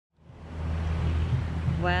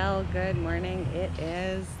Well, good morning. It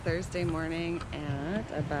is Thursday morning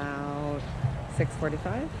at about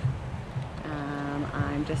 6:45.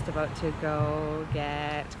 I'm just about to go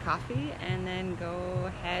get coffee and then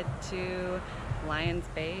go head to Lions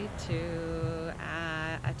Bay to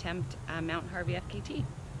attempt Mount Harvey FKT.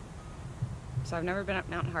 So I've never been up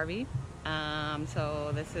Mount Harvey,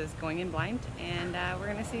 so this is going in blind, and we're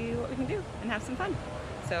gonna see what we can do and have some fun.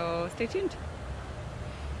 So stay tuned.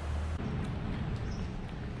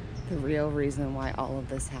 The real reason why all of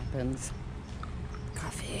this happens.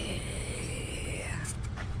 Coffee.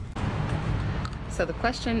 So the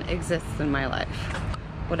question exists in my life.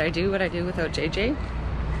 Would I do what I do without JJ?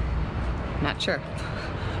 Not sure.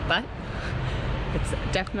 But it's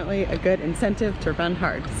definitely a good incentive to run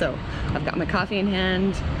hard. So I've got my coffee in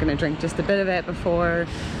hand. I'm gonna drink just a bit of it before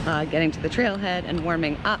getting to the trailhead and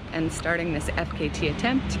warming up and starting this FKT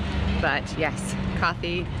attempt. But yes,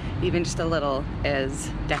 coffee, even just a little, is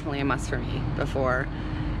definitely a must for me before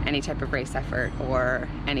any type of race effort or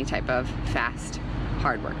any type of fast,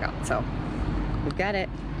 hard workout. So we've got it.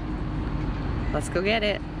 Let's go get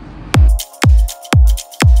it.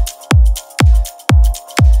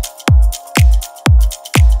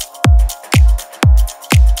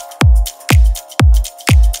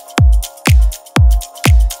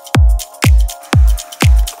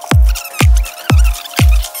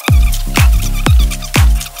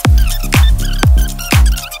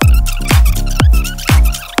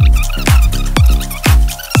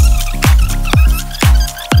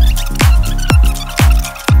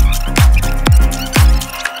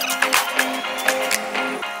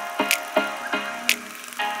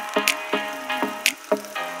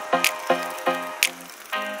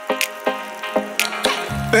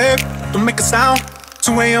 Babe, don't make a sound.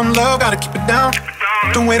 2 a.m. love, gotta keep it down.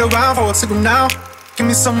 Don't wait around for a signal now. Give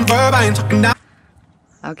me some verb, I ain't talking now.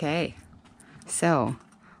 Okay, so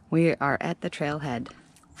we are at the trailhead.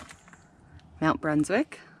 Mount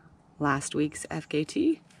Brunswick, last week's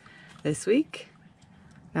FKT. This week,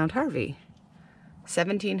 Mount Harvey.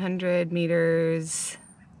 1,700 meters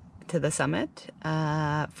to the summit,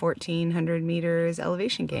 1,400 meters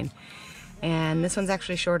elevation gain. And this one's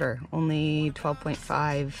actually shorter, only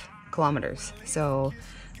 12.5 kilometers. So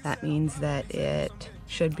that means that it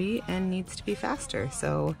should be and needs to be faster.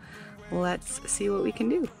 So let's see what we can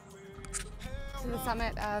do. To the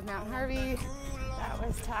summit of Mount Harvey. That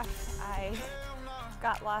was tough. I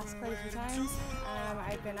got lost quite a few times.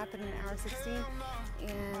 I've been up in 1 hour 16,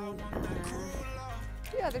 and a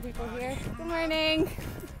few other people here. Good morning.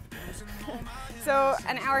 So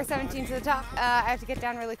 1 hour 17 to the top. I have to get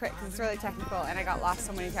down really quick because it's really technical and I got lost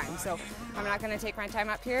so many times. So I'm not going to take my time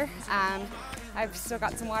up here. I've still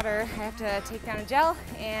got some water I have to take down a gel,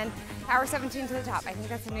 and 1 hour 17 to the top. I think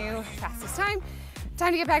that's a new fastest time.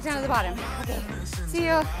 Time to get back down to the bottom. Okay, see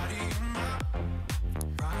you.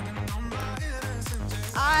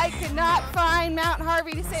 I could not find Mount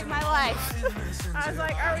Harvey to save my life. I was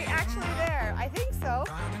like, are we actually there? I think so.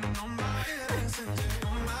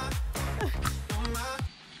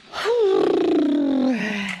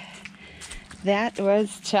 That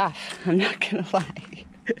was tough, I'm not gonna lie.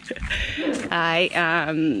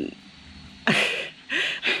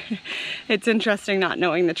 It's interesting not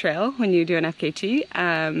knowing the trail when you do an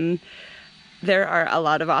FKT. There are a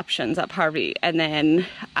lot of options up Harvey, and then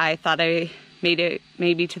I thought I made it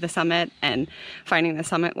maybe to the summit, and finding the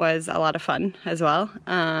summit was a lot of fun as well.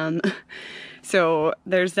 So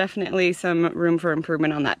there's definitely some room for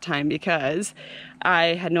improvement on that time because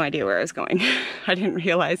I had no idea where I was going. I didn't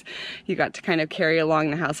realize you got to kind of carry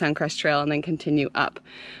along the Howsound Crest Trail and then continue up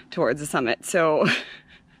towards the summit. So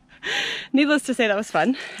needless to say, that was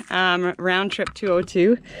fun. Round trip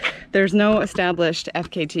 202. There's no established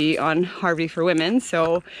FKT on Harvey for women,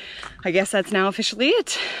 so I guess that's now officially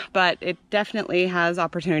it. But it definitely has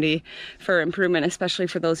opportunity for improvement, especially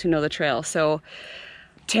for those who know the trail. So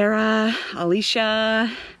Tara, Alicia,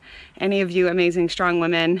 any of you amazing strong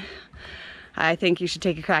women, I think you should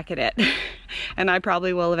take a crack at it. And I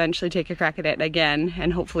probably will eventually take a crack at it again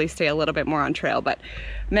and hopefully stay a little bit more on trail. But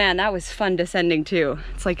man, that was fun descending too.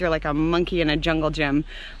 It's like you're like a monkey in a jungle gym,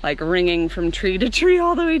 like ringing from tree to tree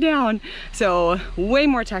all the way down. So way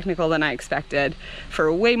more technical than I expected,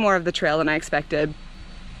 for way more of the trail than I expected.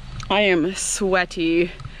 I am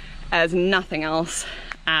sweaty as nothing else.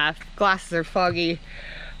 Glasses are foggy.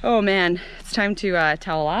 Oh man, it's time to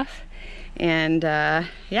towel off and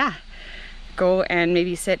yeah, go and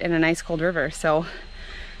maybe sit in a nice cold river. So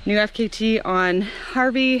new FKT on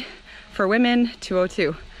Harvey for women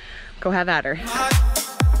 202. Go have at her.